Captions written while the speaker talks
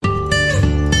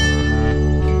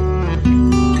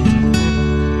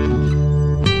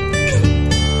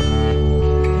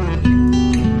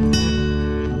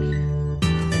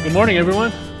Good morning,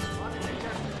 everyone.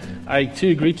 I,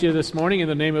 too, greet you this morning in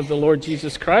the name of the Lord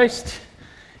Jesus Christ.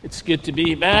 It's good to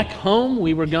be back home.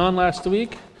 We were gone last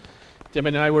week. Deb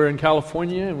and I were in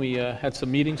California, and we had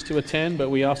some meetings to attend, but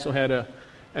we also had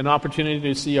an opportunity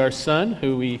to see our son,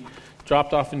 who we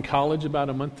dropped off in college about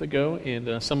a month ago,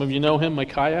 and some of you know him,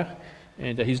 Micaiah,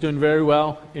 and he's doing very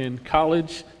well in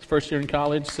college, his first year in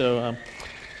college, so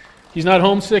he's not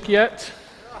homesick yet.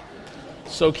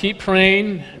 So keep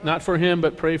praying, not for him,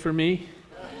 but pray for me.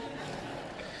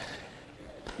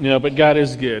 No, but God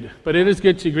is good. But it is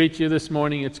good to greet you this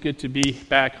morning. It's good to be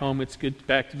back home. It's good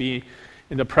to be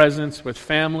in the presence with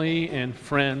family and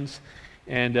friends.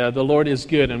 And the Lord is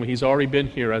good, and He's already been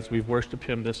here as we've worshiped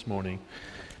Him this morning.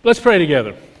 Let's pray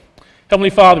together. Heavenly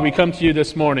Father, we come to you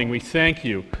this morning. We thank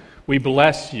you. We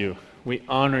bless you. We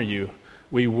honor you.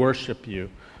 We worship you.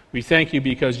 We thank you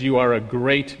because you are a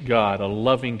great God, a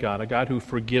loving God, a God who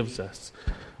forgives us,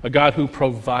 a God who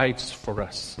provides for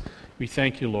us. We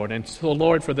thank you, Lord. And so,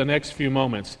 Lord, for the next few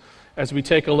moments, as we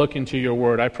take a look into your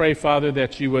word, I pray, Father,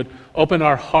 that you would open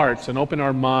our hearts and open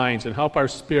our minds and help our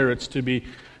spirits to be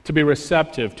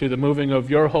receptive to the moving of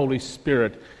your Holy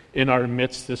Spirit in our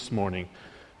midst this morning.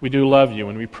 We do love you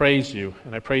and we praise you,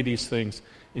 and I pray these things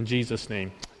in Jesus'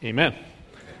 name. Amen.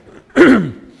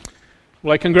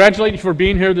 Well, I congratulate you for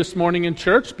being here this morning in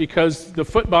church because the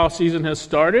football season has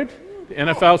started, the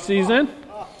NFL season.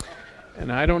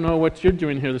 And I don't know what you're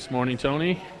doing here this morning,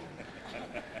 Tony.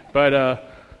 But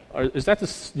is that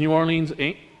the New Orleans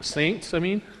Saints, Is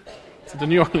it the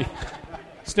New Orleans?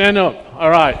 Stand up.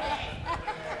 All right.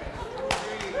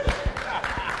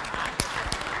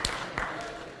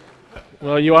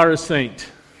 Well, you are a saint.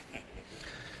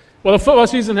 Well, the football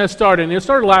season has started, and it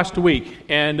started last week,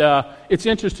 and it's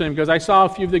interesting because I saw a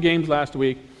few of the games last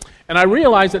week, and I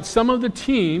realized that some of the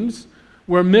teams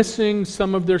were missing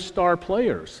some of their star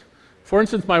players. For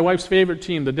instance, my wife's favorite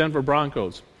team, the Denver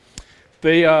Broncos,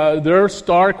 their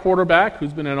star quarterback,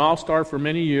 who's been an all-star for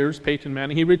many years, Peyton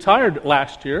Manning, he retired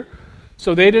last year,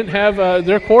 so they didn't have,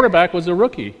 their quarterback was a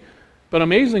rookie. But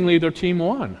amazingly, their team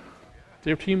won.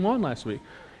 Their team won last week.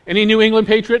 Any New England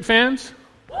Patriot fans?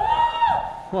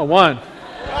 Well, one.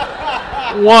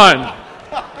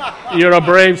 You're a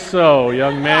brave soul,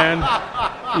 young man.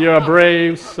 You're a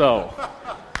brave soul.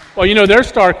 Well, you know their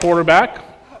star quarterback,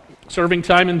 serving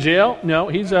time in jail. No,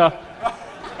 he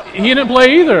didn't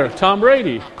play either, Tom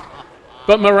Brady.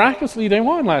 But miraculously, they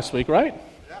won last week, right?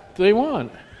 They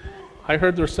won. I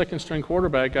heard their second-string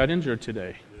quarterback got injured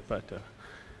today.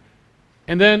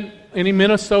 And then, any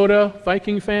Minnesota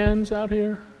Viking fans out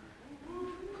here?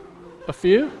 A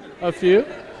few.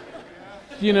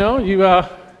 You know,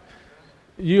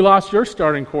 you lost your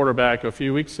starting quarterback a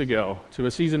few weeks ago to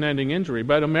a season-ending injury,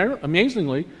 but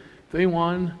amazingly, they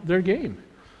won their game.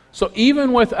 So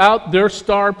even without their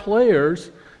star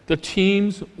players, the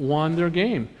teams won their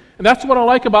game. And that's what I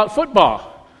like about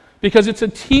football, because it's a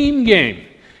team game.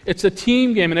 It's a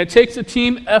team game, and it takes a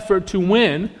team effort to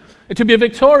win and to be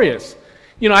victorious.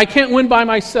 You know, I can't win by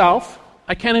myself.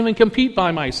 I can't even compete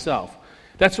by myself.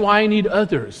 That's why I need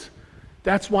others.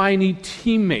 That's why I need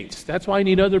teammates. That's why I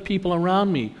need other people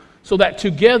around me, so that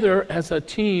together as a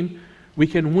team, we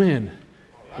can win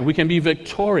and we can be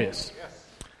victorious.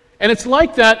 And it's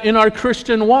like that in our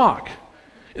Christian walk,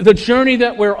 the journey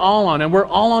that we're all on. And we're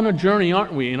all on a journey,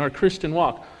 aren't we, in our Christian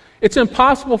walk? It's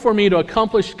impossible for me to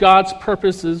accomplish God's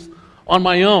purposes on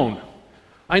my own.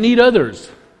 I need others.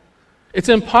 It's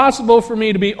impossible for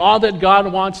me to be all that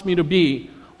God wants me to be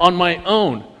on my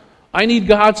own. I need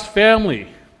God's family.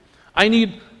 I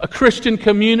need a Christian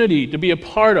community to be a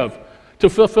part of, to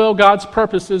fulfill God's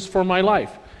purposes for my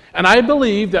life. And I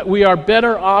believe that we are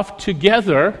better off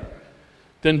together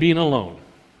than being alone.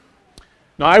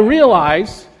 Now, I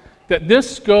realize that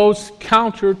this goes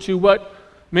counter to what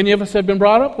many of us have been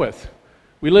brought up with.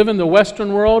 We live in the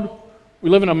Western world. We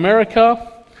live in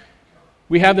America.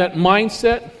 We have that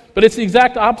mindset. But it's the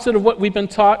exact opposite of what we've been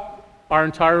taught our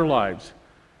entire lives.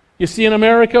 You see, in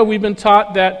America, we've been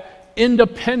taught that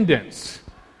independence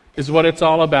is what it's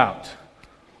all about.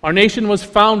 Our nation was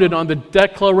founded on the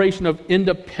Declaration of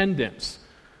Independence.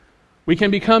 We can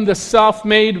become the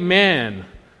self-made man,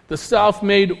 the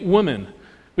self-made woman.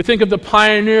 We think of the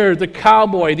pioneer, the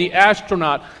cowboy, the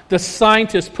astronaut, the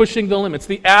scientist pushing the limits,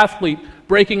 the athlete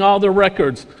breaking all the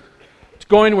records,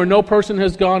 going where no person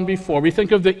has gone before. We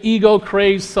think of the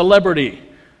ego-crazed celebrity,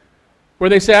 where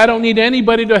they say, I don't need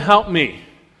anybody to help me.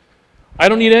 I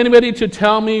don't need anybody to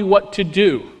tell me what to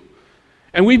do.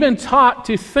 And we've been taught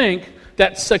to think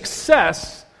that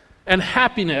success and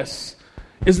happiness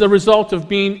is the result of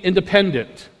being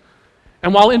independent.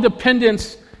 And while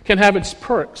independence can have its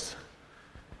perks,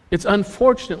 It's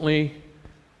unfortunately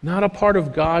not a part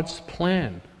of God's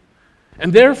plan.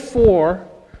 And therefore,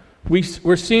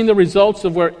 we're seeing the results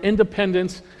of where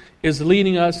independence is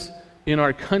leading us in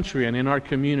our country and in our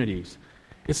communities.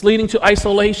 It's leading to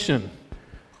isolation.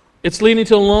 It's leading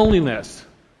to loneliness,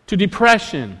 to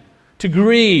depression, to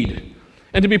greed.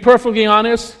 And to be perfectly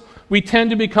honest, we tend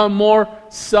to become more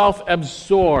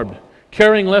self-absorbed,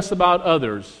 caring less about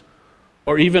others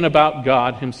or even about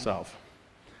God Himself.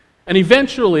 And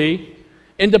eventually,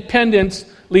 independence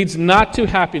leads not to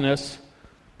happiness,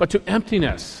 but to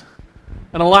emptiness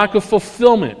and a lack of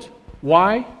fulfillment.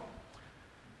 Why?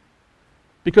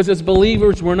 Because as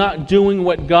believers, we're not doing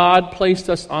what God placed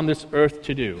us on this earth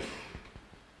to do.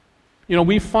 You know,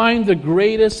 we find the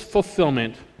greatest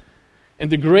fulfillment and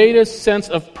the greatest sense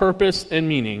of purpose and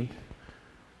meaning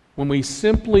when we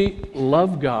simply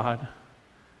love God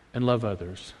and love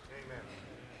others. Amen.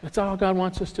 That's all God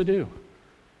wants us to do,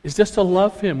 is just to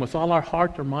love Him with all our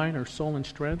heart, our mind, our soul, and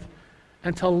strength,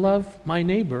 and to love my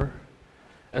neighbor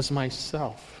as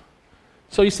myself.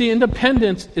 So you see,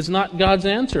 independence is not God's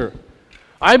answer.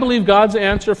 I believe God's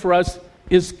answer for us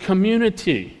is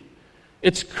community.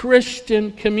 It's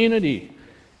Christian community.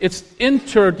 It's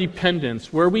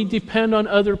interdependence, where we depend on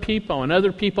other people and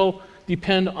other people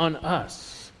depend on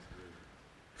us.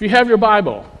 If you have your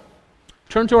Bible,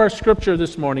 turn to our scripture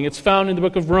this morning. It's found in the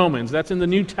book of Romans. That's in the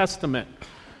New Testament.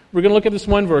 We're going to look at this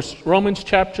one verse, Romans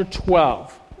chapter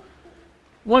 12.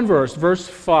 One verse, verse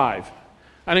 5.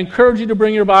 I'd encourage you to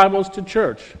bring your Bibles to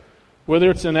church, whether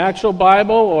it's an actual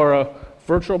Bible or a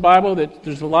virtual Bible.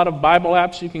 There's a lot of Bible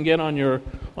apps you can get on your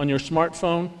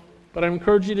smartphone, but I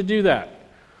encourage you to do that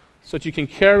so that you can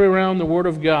carry around the Word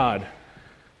of God,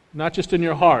 not just in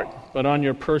your heart, but on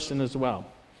your person as well.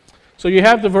 So you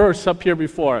have the verse up here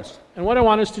before us. And what I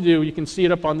want us to do, you can see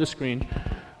it up on the screen,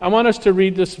 I want us to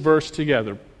read this verse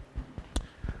together.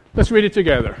 Let's read it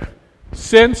together.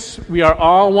 Since we are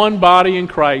all one body in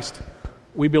Christ,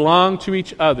 we belong to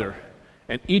each other,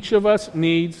 and each of us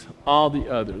needs all the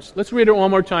others. Let's read it one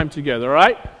more time together, all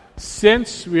right?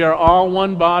 Since we are all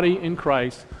one body in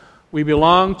Christ, we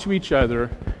belong to each other,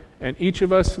 and each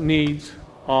of us needs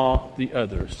all the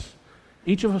others.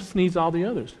 Each of us needs all the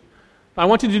others. I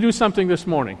want you to do something this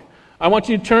morning. I want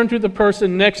you to turn to the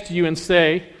person next to you and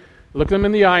say, look them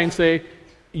in the eye and say,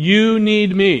 you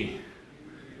need me.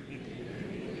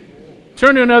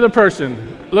 Turn to another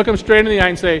person, look them straight in the eye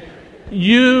and say,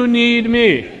 you need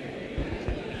me.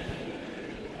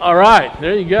 All right,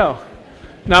 there you go.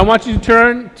 Now I want you to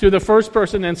turn to the first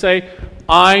person and say,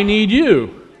 I need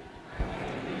you.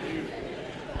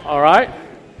 All right?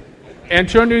 And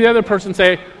turn to the other person and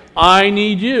say, I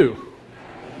need you.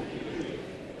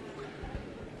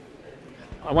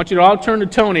 I want you to all turn to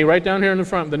Tony right down here in the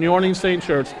front, the New Orleans Saint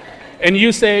Church. And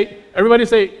you say, everybody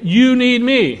say, you need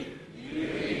me.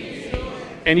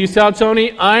 And you tell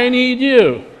Tony, I need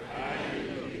you.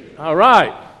 All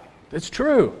right. That's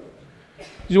true.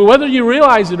 Whether you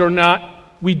realize it or not,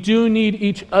 we do need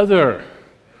each other.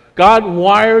 God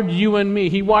wired you and me.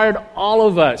 He wired all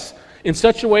of us in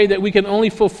such a way that we can only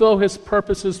fulfill His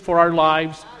purposes for our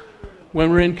lives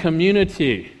when we're in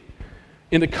community.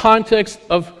 In the context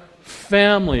of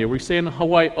family, we say in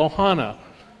Hawaii, ohana,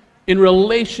 in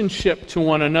relationship to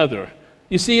one another.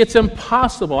 You see, it's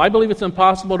impossible. I believe it's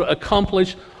impossible to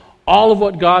accomplish all of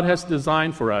what God has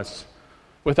designed for us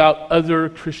without other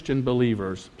Christian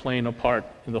believers playing a part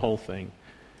in the whole thing.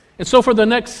 And so for the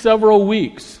next several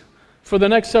weeks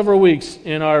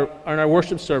in our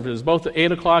worship services, both the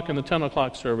 8 o'clock and the 10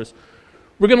 o'clock service,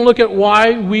 we're going to look at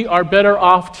why we are better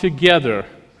off together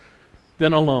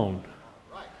than alone.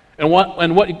 And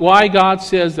why God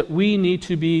says that we need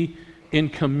to be in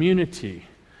community.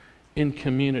 In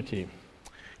community.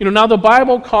 You know, now the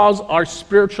Bible calls our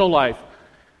spiritual life,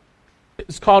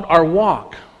 it's called our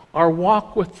walk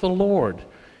with the Lord.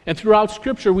 And throughout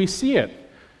Scripture we see it.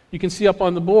 You can see up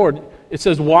on the board, it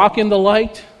says walk in the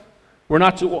light. We're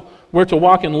to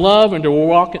walk in love and to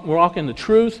walk in the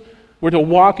truth. We're to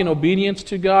walk in obedience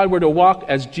to God. We're to walk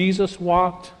as Jesus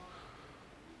walked.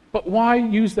 But why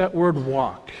use that word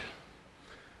walk?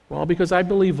 Well, because I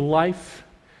believe life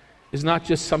is not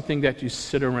just something that you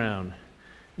sit around,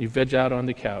 you veg out on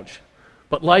the couch.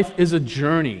 But life is a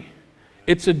journey.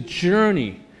 It's a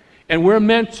journey. And we're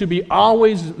meant to be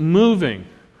always moving.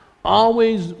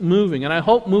 And I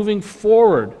hope moving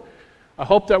forward. I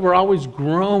hope that we're always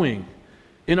growing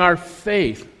in our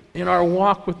faith, in our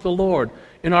walk with the Lord,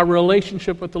 in our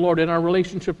relationship with the Lord, in our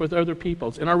relationship with other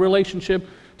peoples, in our relationship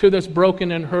to this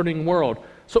broken and hurting world.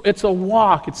 So it's a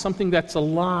walk. It's something that's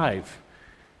alive.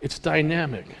 It's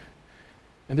dynamic.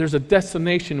 And there's a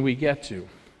destination we get to.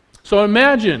 So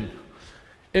imagine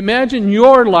Imagine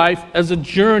your life as a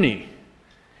journey,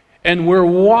 and we're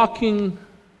walking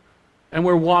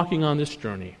on this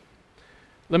journey.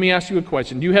 Let me ask you a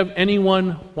question. Do you have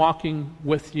anyone walking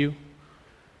with you? Do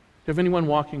you have anyone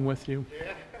walking with you?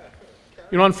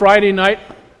 You know, on Friday night,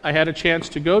 I had a chance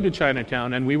to go to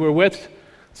Chinatown, and we were with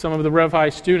some of the Rev High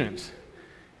students.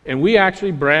 And we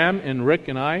actually, Bram and Rick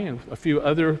and I and a few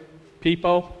other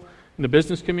people in the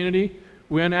business community,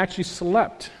 we went and actually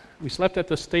slept. We slept at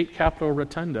the State Capitol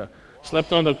Rotunda.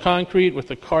 Slept on the concrete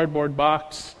with a cardboard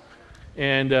box,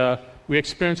 and we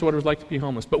experienced what it was like to be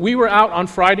homeless. But we were out on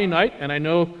Friday night, and I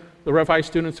know the Rev High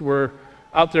students were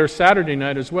out there Saturday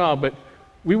night as well, but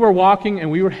we were walking and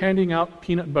we were handing out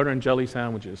peanut butter and jelly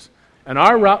sandwiches. And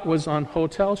our route was on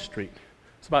Hotel Street.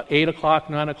 It's about 8 o'clock,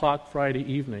 9 o'clock Friday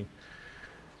evening.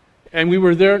 And we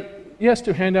were there, yes,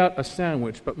 to hand out a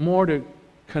sandwich, but more to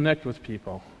connect with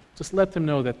people. Just let them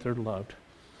know that they're loved.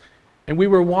 And we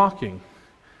were walking.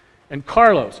 And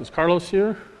Carlos, is Carlos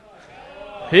here?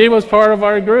 He was part of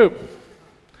our group.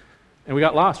 And we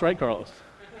got lost, right, Carlos?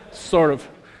 Sort of.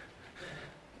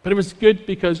 But it was good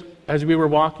because as we were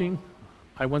walking,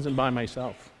 I wasn't by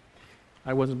myself.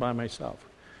 We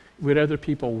had other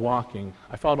people walking.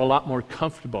 I felt a lot more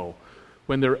comfortable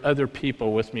when there were other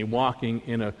people with me walking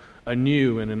in a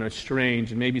new and in a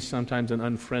strange and maybe sometimes an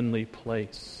unfriendly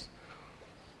place.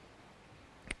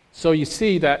 So you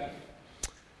see that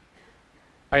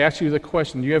I asked you the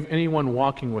question, do you have anyone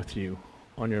walking with you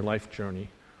on your life journey?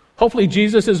 Hopefully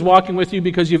Jesus is walking with you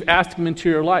because you've asked him into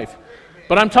your life.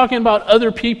 But I'm talking about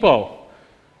other people.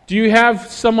 Do you have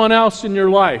someone else in your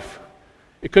life?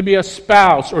 It could be a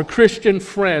spouse or Christian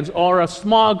friends or a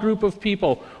small group of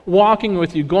people walking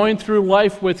with you, going through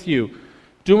life with you,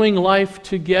 doing life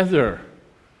together.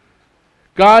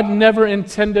 God never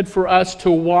intended for us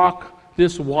to walk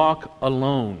this walk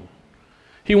alone.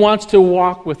 He wants to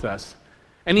walk with us.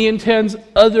 And he intends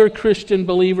other Christian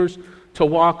believers to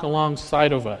walk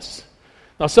alongside of us.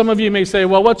 Now, some of you may say,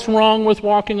 well, what's wrong with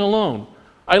walking alone?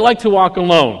 I like to walk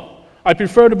alone. I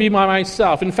prefer to be by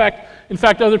myself. In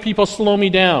fact, other people slow me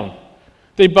down.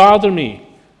 They bother me.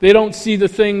 They don't see the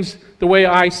things the way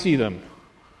I see them.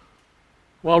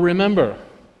 Well, remember,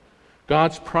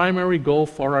 God's primary goal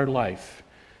for our life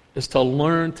is to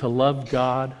learn to love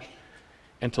God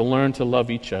and to learn to love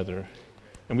each other.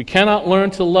 And we cannot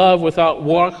learn to love without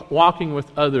walking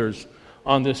with others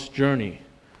on this journey.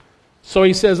 So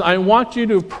he says, I want you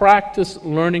to practice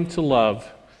learning to love,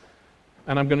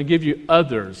 and I'm going to give you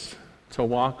others to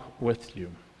walk with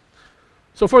you.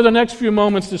 So for the next few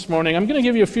moments this morning, I'm going to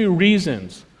give you a few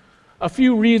reasons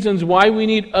why we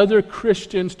need other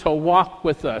Christians to walk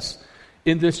with us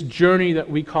in this journey that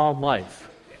we call life.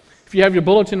 If you have your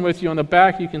bulletin with you on the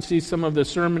back, you can see some of the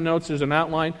sermon notes. There's an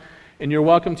outline, and you're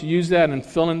welcome to use that and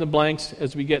fill in the blanks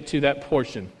as we get to that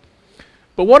portion.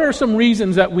 But what are some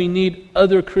reasons that we need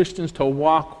other Christians to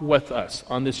walk with us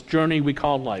on this journey we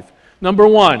call life? Number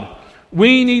one,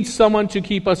 we need someone to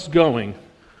keep us going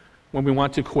when we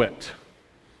want to quit.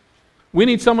 We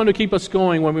need someone to keep us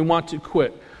going when we want to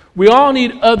quit. We all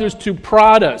need others to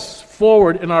prod us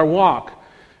forward in our walk,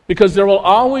 because there will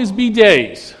always be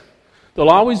days, there'll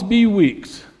always be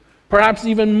weeks, perhaps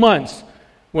even months,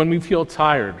 when we feel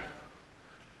tired,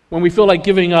 when we feel like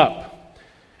giving up,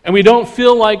 and we don't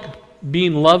feel like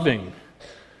being loving,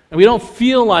 and we don't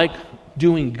feel like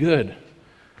doing good.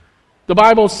 The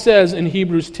Bible says in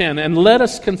Hebrews 10, and let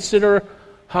us consider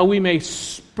how we may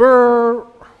spur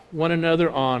one another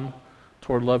on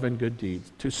toward love and good deeds.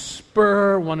 To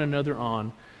spur one another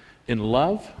on in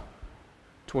love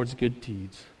towards good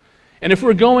deeds. And if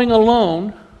we're going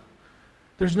alone,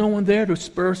 there's no one there to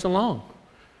spur us along.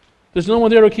 There's no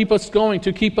one there to keep us going,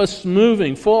 to keep us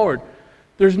moving forward.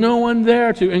 There's no one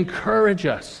there to encourage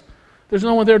us. There's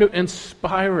no one there to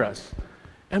inspire us.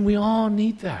 And we all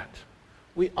need that.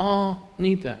 We all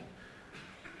need that.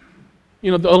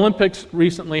 You know, the Olympics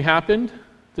recently happened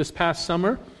this past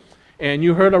summer, and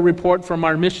you heard a report from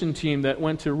our mission team that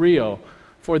went to Rio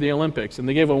for the Olympics, and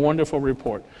they gave a wonderful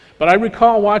report. But I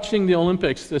recall watching the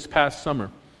Olympics this past summer,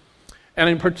 and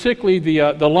in particularly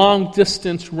the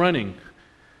long-distance running.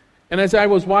 And as I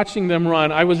was watching them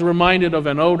run, I was reminded of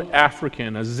an old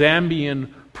African, a Zambian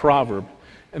proverb.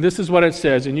 And this is what it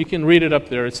says, and you can read it up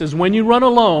there. It says, when you run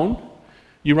alone,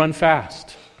 you run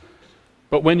fast.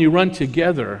 But when you run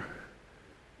together,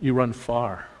 you run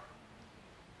far.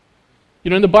 You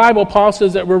know, in the Bible, Paul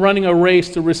says that we're running a race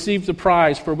to receive the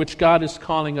prize for which God is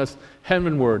calling us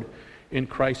heavenward in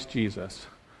Christ Jesus.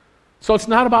 So it's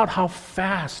not about how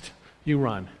fast you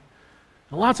run.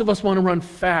 And lots of us want to run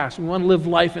fast. We want to live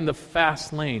life in the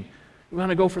fast lane. We want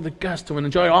to go for the gusto and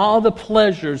enjoy all the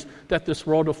pleasures that this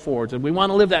world affords. And we want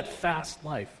to live that fast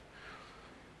life.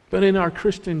 But in our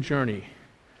Christian journey,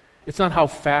 it's not how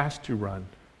fast you run,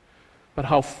 but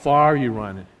how far you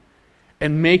run.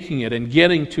 And making it and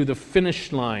getting to the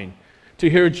finish line to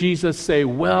hear Jesus say,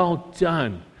 "Well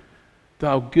done,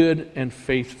 thou good and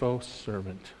faithful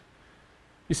servant."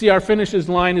 You see, our finish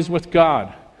line is with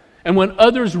God. And when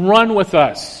others run with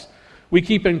us, we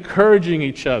keep encouraging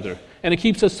each other. And it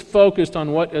keeps us focused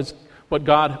on what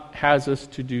God has us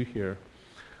to do here.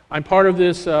 I'm part of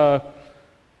this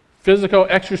physical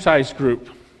exercise group.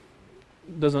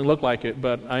 Doesn't look like it,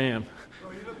 but I am.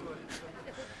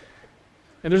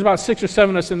 And there's about 6 or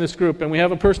 7 of us in this group, and we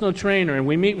have a personal trainer, and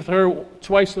we meet with her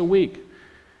twice a week.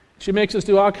 She makes us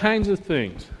do all kinds of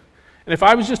things. And if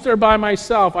I was just there by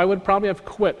myself, I would probably have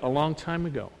quit a long time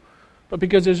ago. But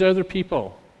because there's other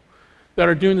people that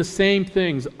are doing the same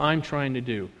things I'm trying to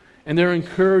do, and they're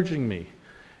encouraging me.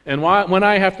 And when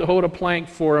I have to hold a plank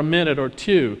for a minute or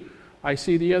two, I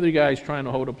see the other guys trying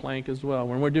to hold a plank as well,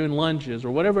 when we're doing lunges or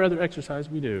whatever other exercise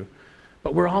we do.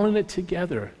 But we're all in it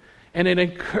together. And it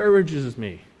encourages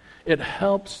me. It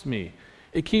helps me.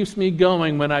 It keeps me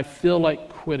going when I feel like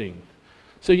quitting.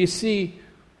 So you see,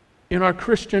 in our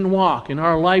Christian walk, in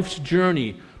our life's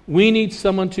journey, we need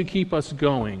someone to keep us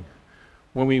going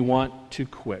when we want to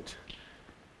quit.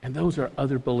 And those are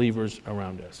other believers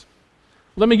around us.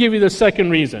 Let me give you the second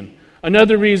reason.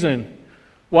 Another reason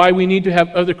why we need to have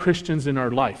other Christians in our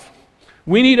life.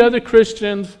 We need other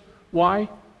Christians. Why?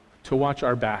 To watch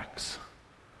our backs.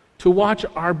 To watch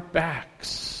our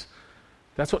backs.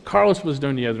 That's what Carlos was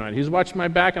doing the other night. He was watching my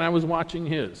back and I was watching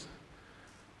his.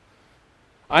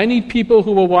 I need people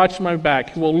who will watch my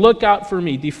back, who will look out for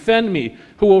me, defend me,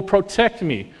 who will protect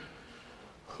me,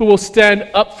 who will stand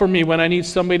up for me when I need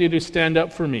somebody to stand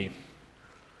up for me.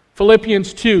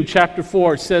 Philippians 2, chapter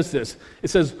 4 says this. It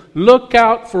says, look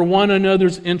out for one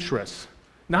another's interests,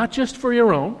 not just for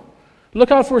your own.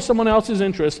 Look out for someone else's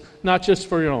interests, not just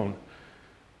for your own.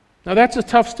 Now that's a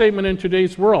tough statement in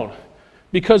today's world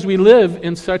because we live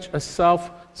in such a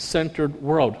self-centered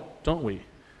world, don't we?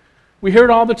 We hear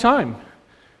it all the time.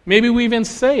 Maybe we even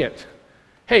say it.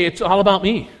 Hey, it's all about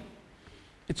me.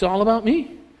 It's all about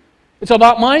me. It's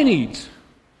about my needs.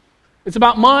 It's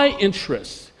about my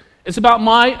interests. It's about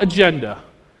my agenda.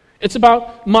 It's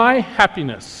about my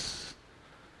happiness.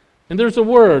 And there's a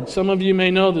word, some of you may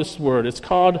know this word. It's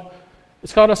called a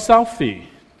selfie. Do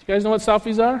you guys know what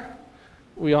selfies are?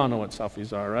 We all know what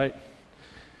selfies are, right?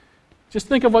 Just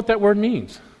think of what that word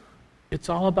means. It's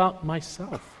all about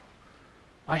myself.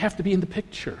 I have to be in the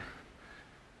picture.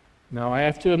 Now, I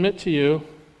have to admit to you,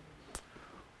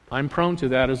 I'm prone to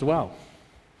that as well.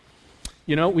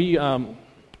 You know, we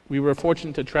were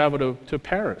fortunate to travel to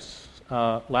Paris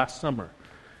last summer.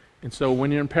 And so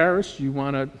when you're in Paris, you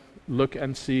want to look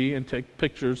and see and take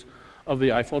pictures of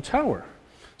the Eiffel Tower.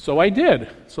 So I did.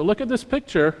 So look at this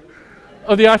picture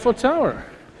of the Eiffel Tower.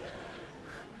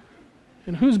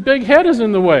 And whose big head is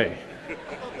in the way?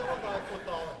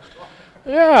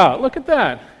 Yeah, look at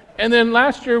that. And then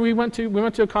last year we went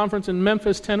to a conference in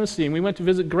Memphis, Tennessee, and we went to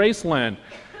visit Graceland.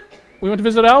 We went to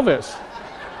visit Elvis.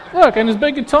 Look, and his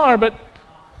big guitar, but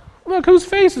look, whose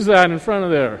face is that in front of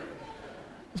there?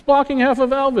 It's blocking half of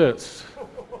Elvis.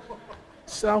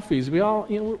 Selfies.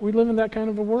 We live in that kind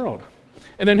of a world.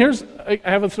 And then I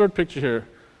have a third picture here.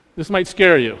 This might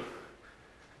scare you.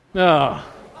 No.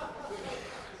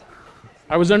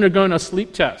 I was undergoing a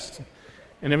sleep test.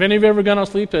 And if any of you have ever gone on a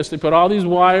sleep test, they put all these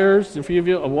wires, a few of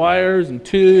you, wires and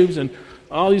tubes and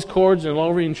all these cords and all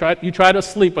over you, and you try to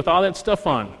sleep with all that stuff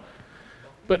on.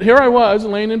 But here I was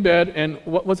laying in bed, and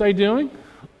what was I doing?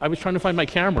 I was trying to find my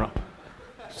camera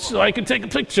so I could take a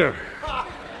picture.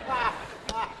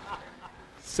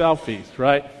 Selfies,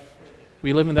 right?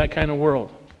 We live in that kind of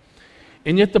world.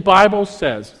 And yet the Bible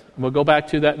says, and we'll go back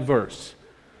to that verse,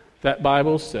 that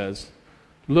Bible says,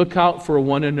 look out for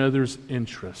one another's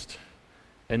interest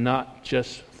and not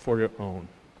just for your own.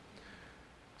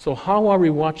 So how are we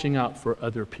watching out for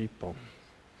other people?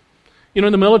 You know,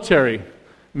 in the military,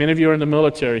 many of you are in the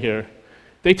military here,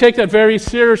 they take that very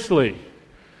seriously.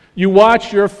 You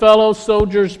watch your fellow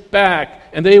soldiers' back,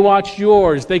 and they watch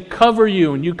yours. They cover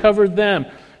you, and you cover them.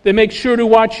 They make sure to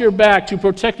watch your back to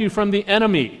protect you from the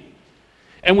enemy.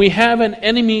 And we have an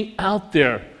enemy out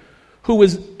there who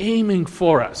is aiming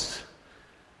for us.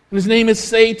 And his name is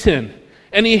Satan.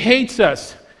 And he hates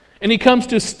us. And he comes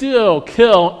to steal,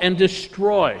 kill, and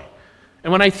destroy.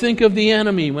 And when I think of the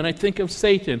enemy, when I think of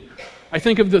Satan, I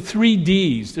think of the 3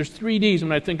 Ds. There's 3 Ds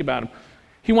when I think about him.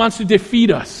 He wants to defeat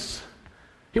us.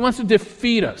 He wants to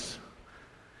defeat us.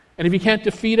 And if he can't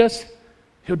defeat us,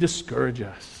 he'll discourage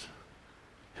us.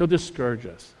 He'll discourage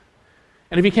us.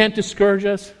 And if he can't discourage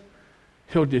us,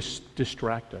 he'll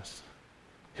distract us.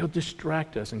 He'll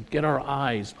distract us and get our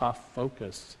eyes off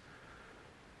focus.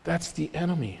 That's the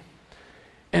enemy.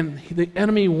 And the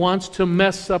enemy wants to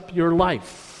mess up your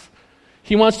life.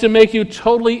 He wants to make you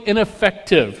totally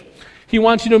ineffective. He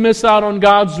wants you to miss out on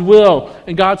God's will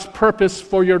and God's purpose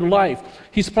for your life.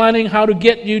 He's planning how to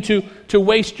get you to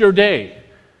waste your day.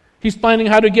 He's planning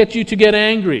how to get you to get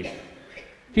angry.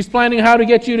 He's planning how to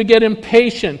get you to get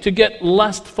impatient, to get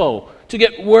lustful, to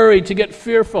get worried, to get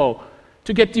fearful,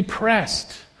 to get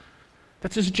depressed.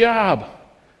 That's his job.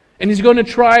 And he's going to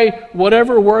try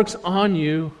whatever works on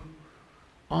you.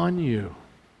 So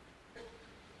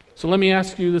let me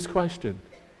ask you this question.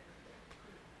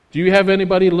 Do you have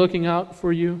anybody looking out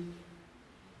for you?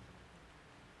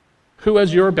 Who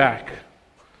has your back?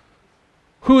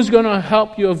 Who is going to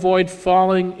help you avoid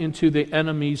falling into the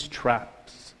enemy's traps?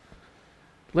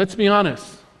 Let's be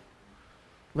honest.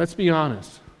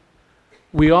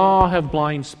 We all have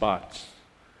blind spots.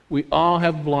 We all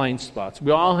have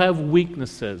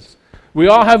weaknesses. We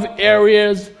all have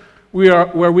areas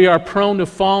where we are prone to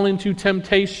fall into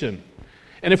temptation.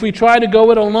 And if we try to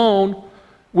go it alone,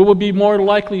 we will be more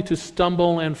likely to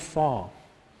stumble and fall.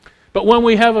 But when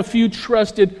we have a few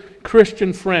trusted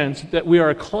Christian friends that we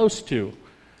are close to,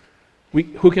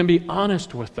 who can be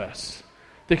honest with us,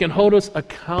 they can hold us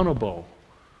accountable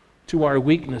to our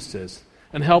weaknesses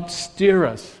and help steer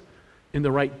us in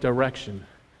the right direction,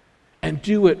 and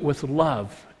do it with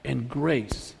love and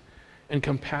grace and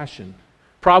compassion.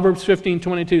 Proverbs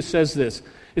 15:22 says this.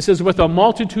 It says, with a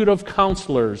multitude of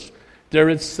counselors, there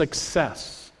is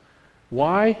success.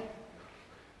 Why?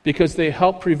 Because they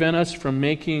help prevent us from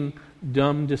making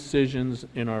dumb decisions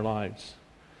in our lives.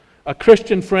 A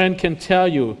Christian friend can tell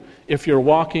you if you're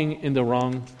walking in the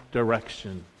wrong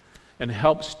direction and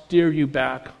help steer you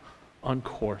back on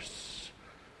course.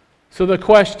 So the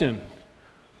question,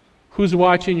 who's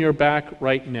watching your back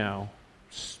right now,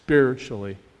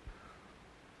 spiritually?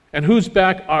 And whose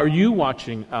back are you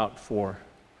watching out for?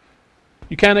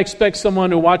 You can't expect someone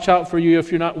to watch out for you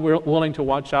if you're not willing to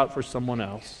watch out for someone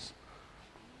else.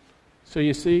 So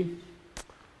you see,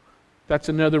 that's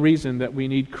another reason that we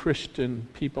need Christian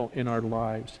people in our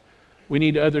lives. We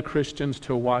need other Christians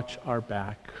to watch our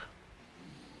back.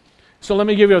 So let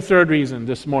me give you a third reason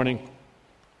this morning.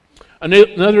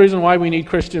 Another reason why we need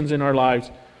Christians in our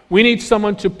lives. We need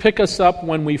someone to pick us up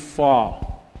when we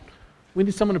fall. We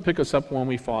need someone to pick us up when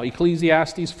we fall.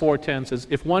 Ecclesiastes 4:10 says,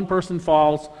 if one person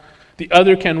falls, the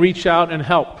other can reach out and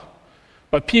help.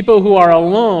 But people who are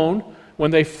alone, when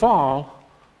they fall,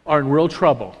 are in real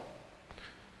trouble.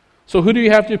 So who do you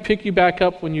have to pick you back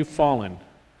up when you've fallen?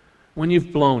 When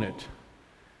you've blown it?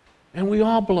 And we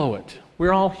all blow it.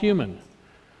 We're all human.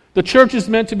 The church is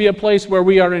meant to be a place where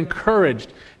we are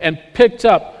encouraged and picked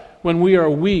up when we are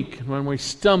weak, when we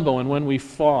stumble, and when we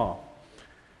fall.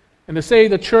 And to say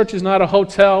the church is not a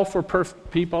hotel for perfect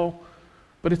people,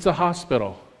 but it's a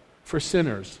hospital for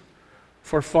sinners,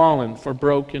 for fallen, for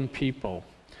broken people.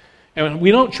 And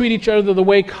we don't treat each other the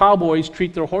way cowboys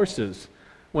treat their horses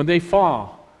when they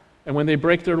fall and when they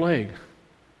break their leg.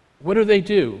 What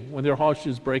do when their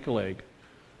horses break a leg?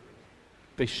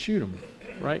 They shoot them,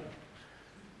 right?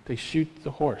 They shoot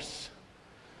the horse.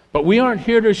 But we aren't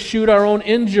here to shoot our own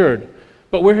injured,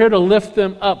 but we're here to lift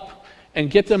them up and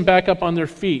get them back up on their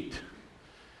feet.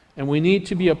 And we need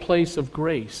to be a place of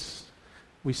grace.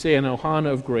 We say an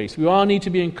ohana of grace. We all need to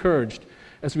be encouraged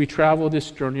as we travel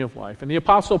this journey of life. And the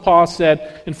Apostle Paul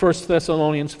said in 1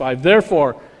 Thessalonians 5,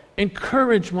 therefore,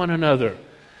 encourage one another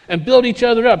and build each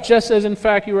other up, just as in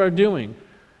fact you are doing.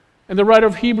 And the writer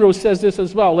of Hebrews says this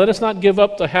as well, let us not give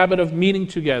up the habit of meeting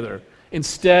together.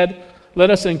 Instead, let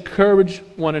us encourage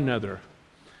one another.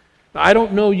 Now, I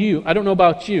don't know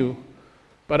about you,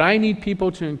 but I need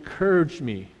people to encourage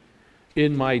me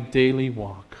in my daily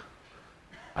walk.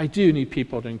 I do need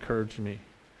people to encourage me.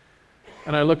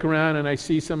 And I look around and I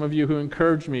see some of you who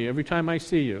encourage me every time I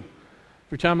see you.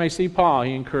 Every time I see Paul,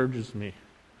 he encourages me.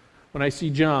 When I see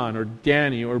John or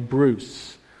Danny or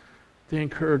Bruce, they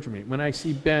encourage me. When I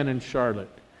see Ben and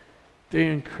Charlotte, they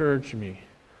encourage me.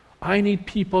 I need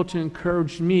people to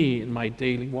encourage me in my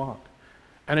daily walk.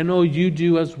 And I know you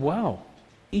do as well.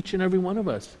 Each and every one of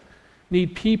us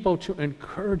need people to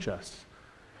encourage us.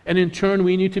 And in turn,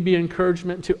 we need to be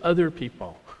encouragement to other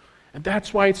people. And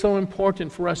that's why it's so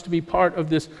important for us to be part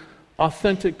of this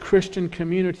authentic Christian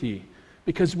community,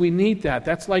 because we need that.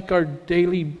 That's like our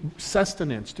daily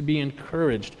sustenance, to be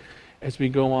encouraged as we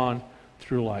go on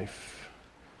through life.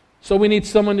 So we need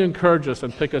someone to encourage us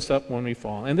and pick us up when we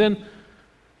fall. And then,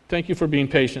 thank you for being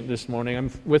patient this morning.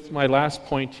 I'm with my last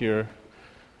point here.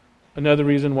 Another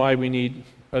reason why we need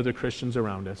other Christians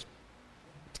around us.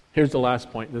 Here's the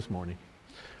last point this morning.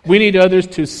 We need others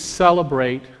to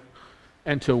celebrate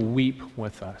and to weep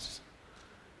with us.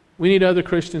 We need other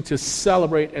Christians to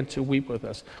celebrate and to weep with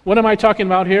us. What am I talking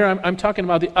about here? I'm talking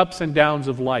about the ups and downs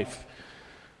of life.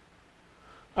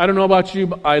 I don't know about you,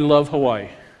 but I love Hawaii.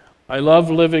 I love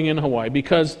living in Hawaii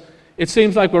because it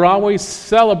seems like we're always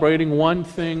celebrating one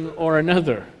thing or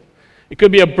another. It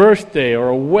could be a birthday or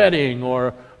a wedding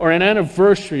or an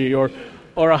anniversary or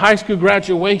a high school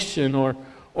graduation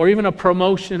or even a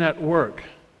promotion at work.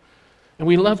 And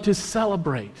we love to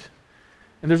celebrate.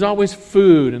 And there's always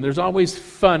food, and there's always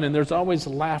fun, and there's always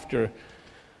laughter.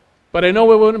 But I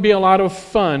know it wouldn't be a lot of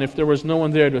fun if there was no one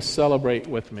there to celebrate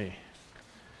with me.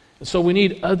 And so we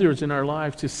need others in our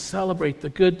lives to celebrate the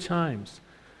good times,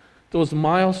 those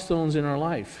milestones in our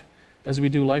life as we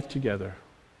do life together.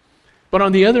 But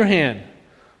on the other hand,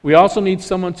 we also need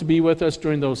someone to be with us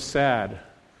during those sad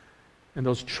and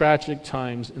those tragic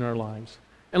times in our lives.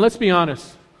 And let's be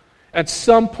honest, at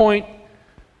some point,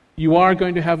 you are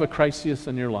going to have a crisis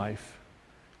in your life.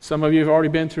 Some of you have already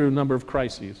been through a number of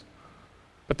crises.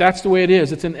 But that's the way it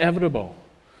is. It's inevitable.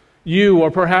 You or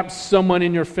perhaps someone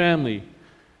in your family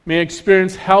may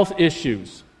experience health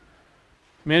issues.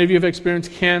 Many of you have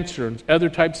experienced cancer and other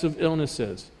types of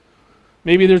illnesses.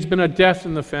 Maybe there's been a death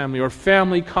in the family or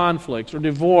family conflicts or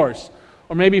divorce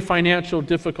or maybe financial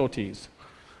difficulties.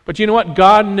 But you know what?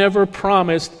 God never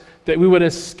promised that we would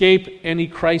escape any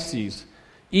crises,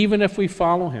 even if we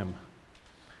follow Him.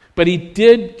 But He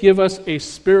did give us a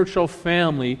spiritual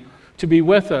family to be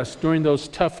with us during those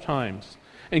tough times.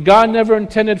 And God never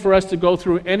intended for us to go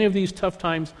through any of these tough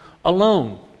times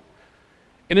alone.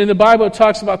 And in the Bible, it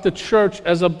talks about the church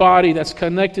as a body that's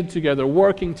connected together,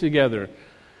 working together.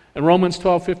 And Romans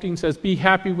 12:15 says, "Be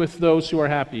happy with those who are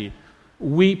happy.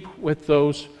 Weep with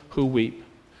those who weep."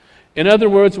 In other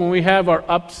words, when we have our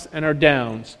ups and our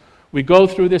downs, we go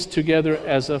through this together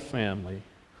as a family.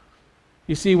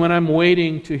 You see, when I'm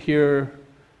waiting to hear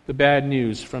the bad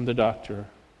news from the doctor,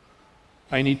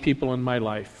 I need people in my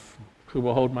life who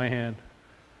will hold my hand,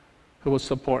 who will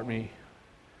support me,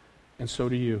 and so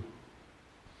do you.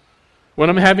 When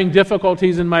I'm having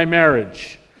difficulties in my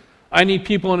marriage, I need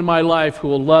people in my life who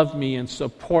will love me and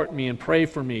support me and pray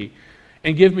for me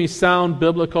and give me sound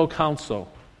biblical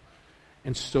counsel,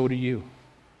 and so do you.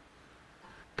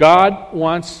 God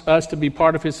wants us to be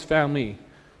part of His family,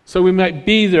 so we might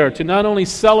be there to not only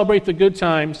celebrate the good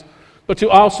times, but to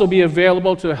also be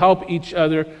available to help each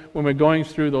other when we're going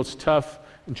through those tough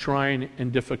and trying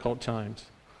and difficult times.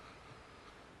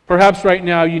 Perhaps right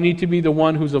now you need to be the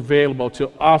one who's available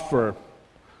to offer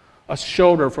a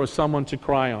shoulder for someone to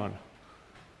cry on,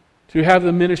 to have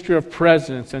the ministry of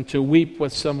presence and to weep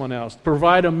with someone else,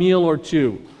 provide a meal or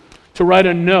two, to write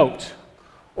a note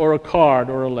or a card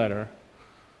or a letter.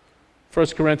 1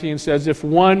 Corinthians says, if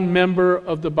one member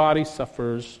of the body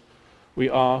suffers, we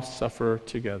all suffer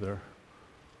together.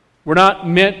 We're not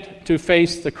meant to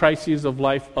face the crises of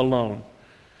life alone.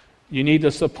 You need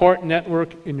a support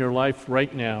network in your life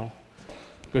right now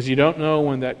because you don't know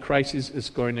when that crisis is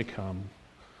going to come.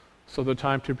 So the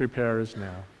time to prepare is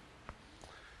now.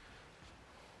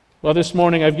 Well, this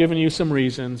morning I've given you some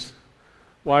reasons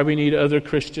why we need other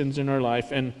Christians in our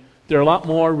life, and there are a lot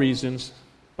more reasons,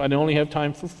 but I only have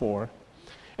time for 4.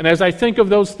 And as I think of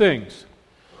those things,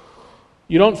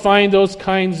 you don't find those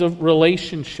kinds of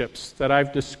relationships that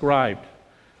I've described.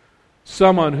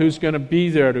 Someone who's going to be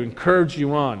there to encourage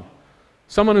you on.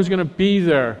 Someone who's going to be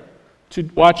there to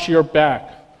watch your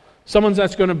back. Someone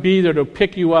that's going to be there to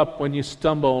pick you up when you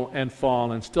stumble and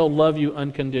fall and still love you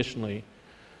unconditionally.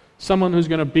 Someone who's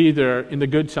going to be there in the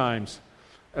good times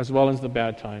as well as the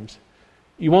bad times.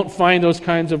 You won't find those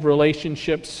kinds of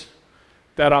relationships,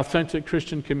 that authentic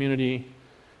Christian community,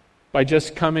 by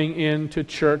just coming into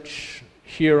church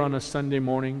here on a Sunday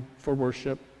morning for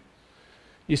worship.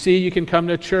 You see, you can come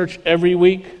to church every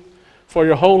week for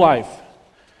your whole life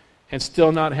and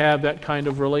still not have that kind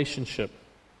of relationship.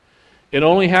 It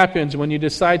only happens when you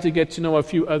decide to get to know a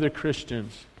few other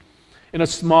Christians in a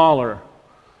smaller,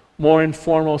 more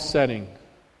informal setting.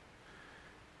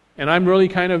 And I'm really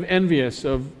kind of envious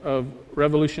of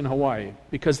Revolution Hawaii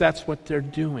because that's what they're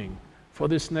doing for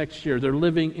this next year. They're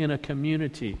living in a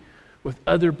community with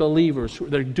other believers.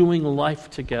 They're doing life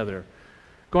together,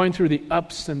 going through the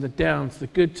ups and the downs, the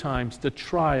good times, the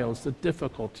trials, the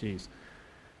difficulties.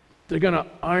 They're going to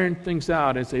iron things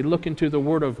out as they look into the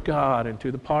Word of God and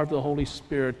to the power of the Holy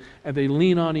Spirit, and they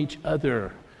lean on each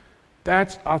other.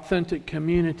 That's authentic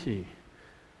community.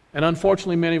 And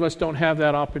unfortunately, many of us don't have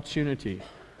that opportunity.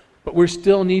 But we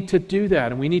still need to do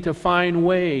that, and we need to find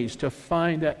ways to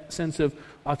find that sense of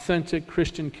authentic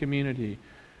Christian community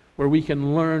where we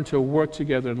can learn to work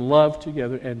together and love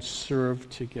together and serve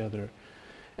together.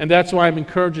 And that's why I'm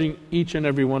encouraging each and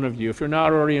every one of you, if you're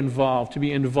not already involved, to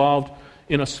be involved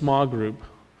in a small group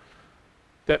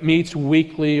that meets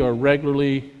weekly or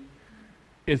regularly.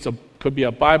 Could be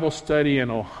a Bible study, an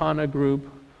Ohana group,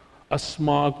 a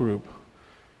small group.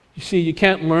 You see, you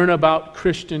can't learn about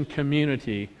Christian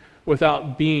community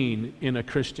without being in a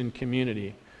Christian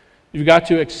community. You've got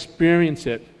to experience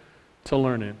it to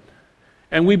learn it.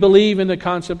 And we believe in the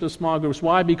concept of small groups.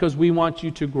 Why? Because we want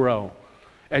you to grow.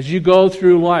 As you go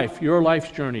through life, your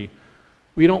life's journey,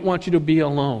 we don't want you to be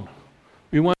alone.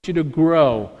 We want you to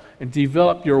grow and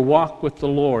develop your walk with the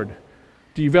Lord.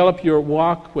 Develop your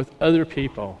walk with other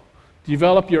people.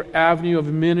 Develop your avenue of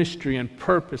ministry and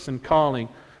purpose and calling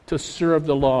to serve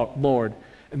the Lord.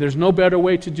 And there's no better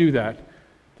way to do that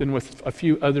than with a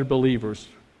few other believers,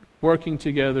 working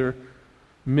together,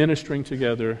 ministering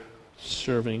together,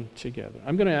 serving together.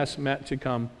 I'm going to ask Matt to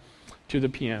come to the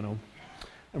piano,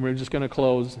 and we're just going to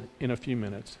close in a few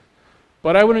minutes.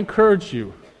 But I would encourage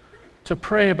you to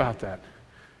pray about that,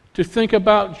 to think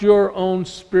about your own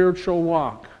spiritual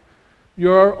walk,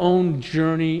 your own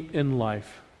journey in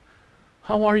life.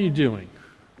 How are you doing?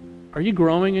 Are you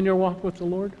growing in your walk with the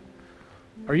Lord?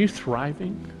 Are you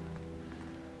thriving?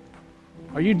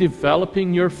 Are you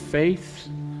developing your faith?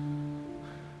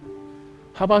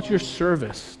 How about your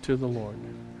service to the Lord?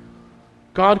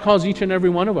 God calls each and every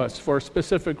one of us for a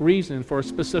specific reason, for a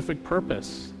specific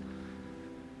purpose.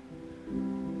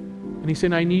 And He's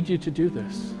saying, I need you to do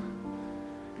this.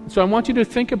 And so I want you to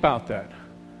think about that.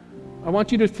 I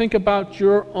want you to think about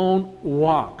your own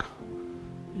walk,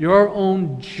 your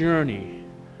own journey,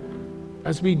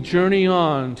 as we journey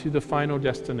on to the final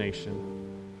destination.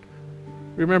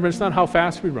 Remember, it's not how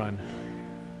fast we run,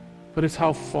 but it's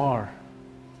how far.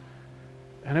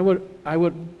 And I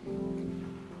would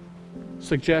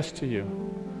suggest to you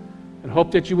and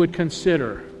hope that you would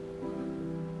consider,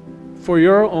 for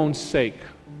your own sake,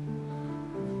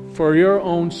 for your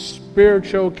own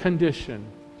spiritual condition,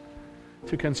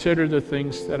 to consider the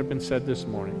things that have been said this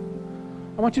morning.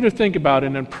 I want you to think about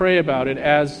it and pray about it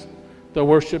as the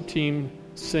worship team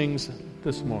sings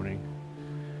this morning.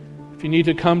 If you need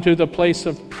to come to the place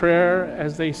of prayer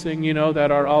as they sing, you know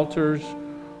that our altars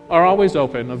are always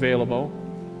open, available.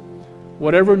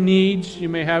 Whatever needs you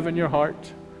may have in your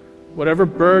heart, whatever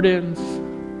burdens,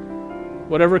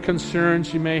 whatever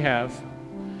concerns you may have,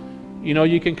 you know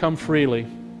you can come freely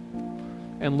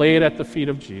and lay it at the feet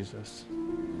of Jesus.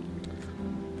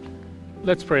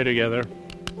 Let's pray together.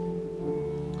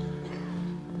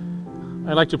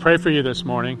 I'd like to pray for you this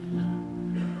morning.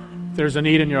 If there's a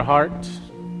need in your heart,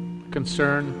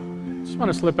 concern, just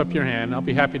want to slip up your hand. I'll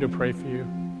be happy to pray for you.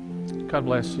 God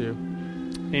bless you.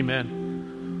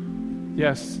 Amen.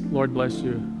 Yes, Lord bless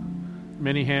you.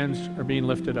 Many hands are being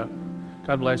lifted up.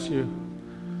 God bless you.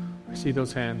 I see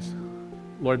those hands.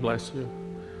 Lord bless you.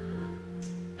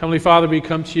 Heavenly Father, we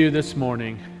come to you this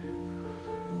morning.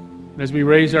 And as we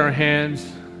raise our hands,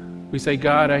 we say,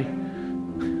 God, I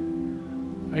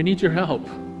need your help.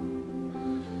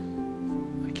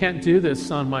 I can't do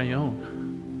this on my own.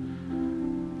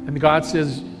 And God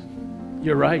says,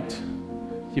 you're right.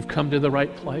 You've come to the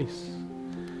right place.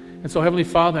 And so, Heavenly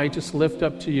Father, I just lift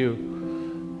up to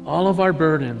you all of our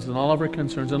burdens and all of our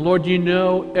concerns. And Lord, you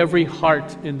know every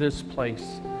heart in this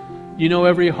place. You know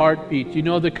every heartbeat. You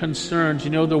know the concerns. You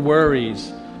know the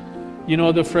worries. You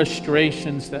know the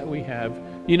frustrations that we have.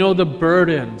 You know the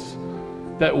burdens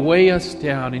that weigh us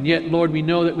down. And yet, Lord, we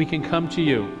know that we can come to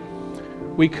you.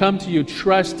 We come to you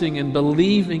trusting and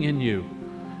believing in you,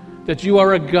 that you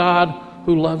are a God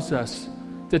who loves us,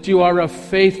 that you are a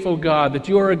faithful God, that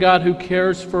you are a God who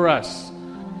cares for us.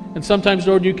 And sometimes,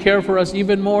 Lord, you care for us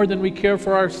even more than we care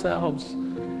for ourselves.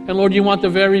 And Lord, you want the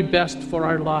very best for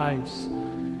our lives.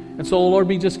 And so, Lord,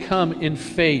 we just come in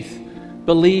faith,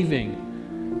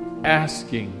 believing,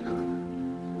 asking.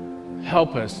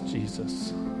 Help us,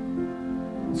 Jesus.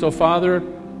 So, Father,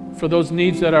 for those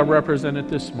needs that are represented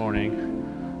this morning,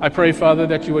 I pray, Father,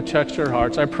 that you would touch their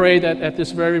hearts. I pray that at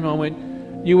this very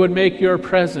moment, you would make your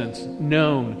presence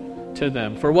known to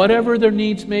them for whatever their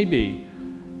needs may be,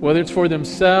 whether it's for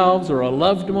themselves or a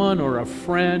loved one or a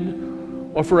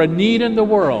friend or for a need in the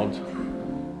world.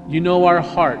 You know our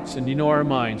hearts and you know our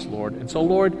minds, Lord. And so,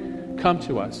 Lord, come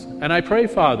to us. And I pray,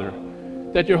 Father,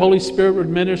 that your Holy Spirit would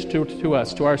minister to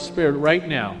us, to our spirit right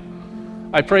now.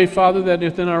 I pray, Father, that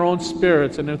within our own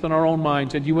spirits and within our own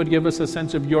minds, that you would give us a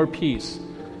sense of your peace,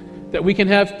 that we can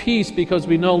have peace because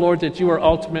we know, Lord, that you are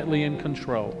ultimately in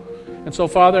control. And so,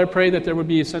 Father, I pray that there would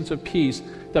be a sense of peace,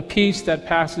 the peace that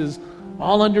passes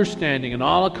all understanding and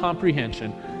all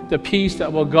comprehension, the peace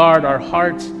that will guard our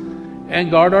hearts and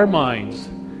guard our minds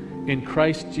in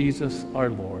Christ Jesus our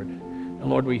Lord. And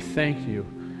Lord, we thank you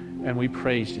and we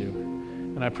praise you.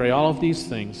 And I pray all of these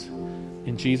things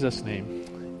in Jesus'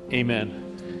 name. Amen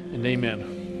and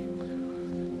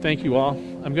amen. Thank you all.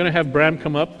 I'm going to have Bram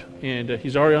come up, and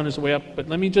he's already on his way up, but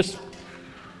let me just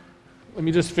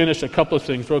finish a couple of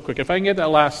things real quick. If I can get that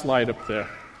last slide up there.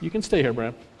 You can stay here,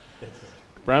 Bram.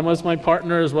 Bram was my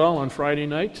partner as well on Friday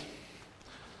night,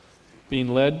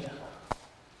 being led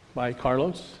by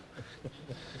Carlos.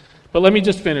 But let me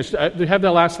just finish. We have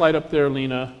that last slide up there,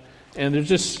 Lena, and there's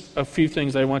just a few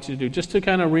things I want you to do just to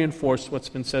kind of reinforce what's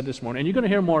been said this morning. And you're going to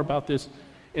hear more about this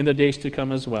in the days to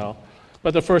come as well.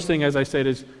 But the first thing, as I said,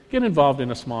 is get involved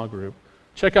in a small group.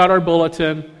 Check out our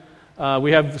bulletin.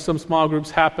 We have some small groups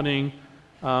happening.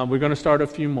 We're going to start a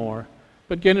few more.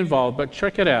 But get involved, but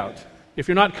check it out. If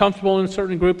you're not comfortable in a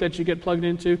certain group that you get plugged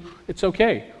into, it's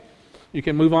okay. You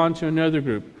can move on to another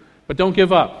group. But don't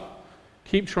give up.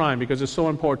 Keep trying, because it's so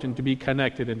important to be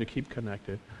connected and to keep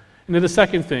connected. And then the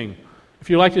second thing, if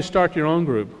you'd like to start your own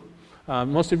group,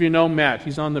 most of you know Matt.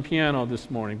 He's on the piano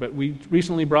this morning, but we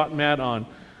recently brought Matt on,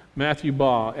 Matthew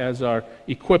Baugh, as our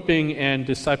equipping and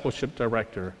discipleship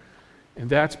director. And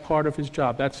that's part of his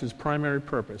job. That's his primary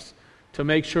purpose, to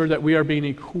make sure that we are being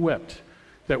equipped,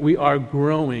 that we are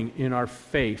growing in our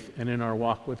faith and in our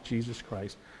walk with Jesus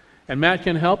Christ. And Matt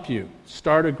can help you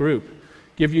start a group,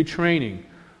 give you training,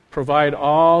 provide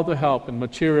all the help and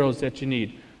materials that you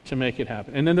need to make it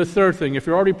happen. And then the third thing, if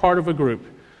you're already part of a group,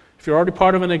 if you're already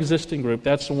part of an existing group,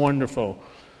 that's wonderful.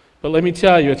 But let me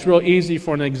tell you, it's real easy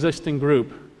for an existing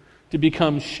group to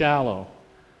become shallow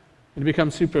and to become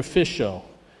superficial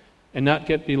and not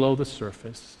get below the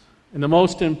surface. And the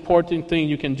most important thing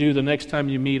you can do the next time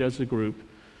you meet as a group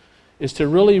is to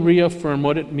really reaffirm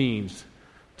what it means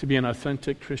to be an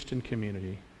authentic Christian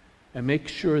community and make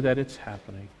sure that it's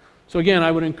happening. So again,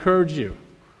 I would encourage you,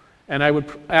 and I would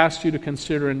ask you to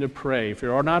consider and to pray. If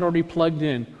you're not already plugged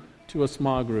in to a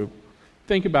small group,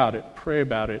 think about it, pray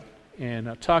about it,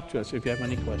 and talk to us if you have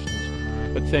any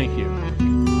questions. But thank you.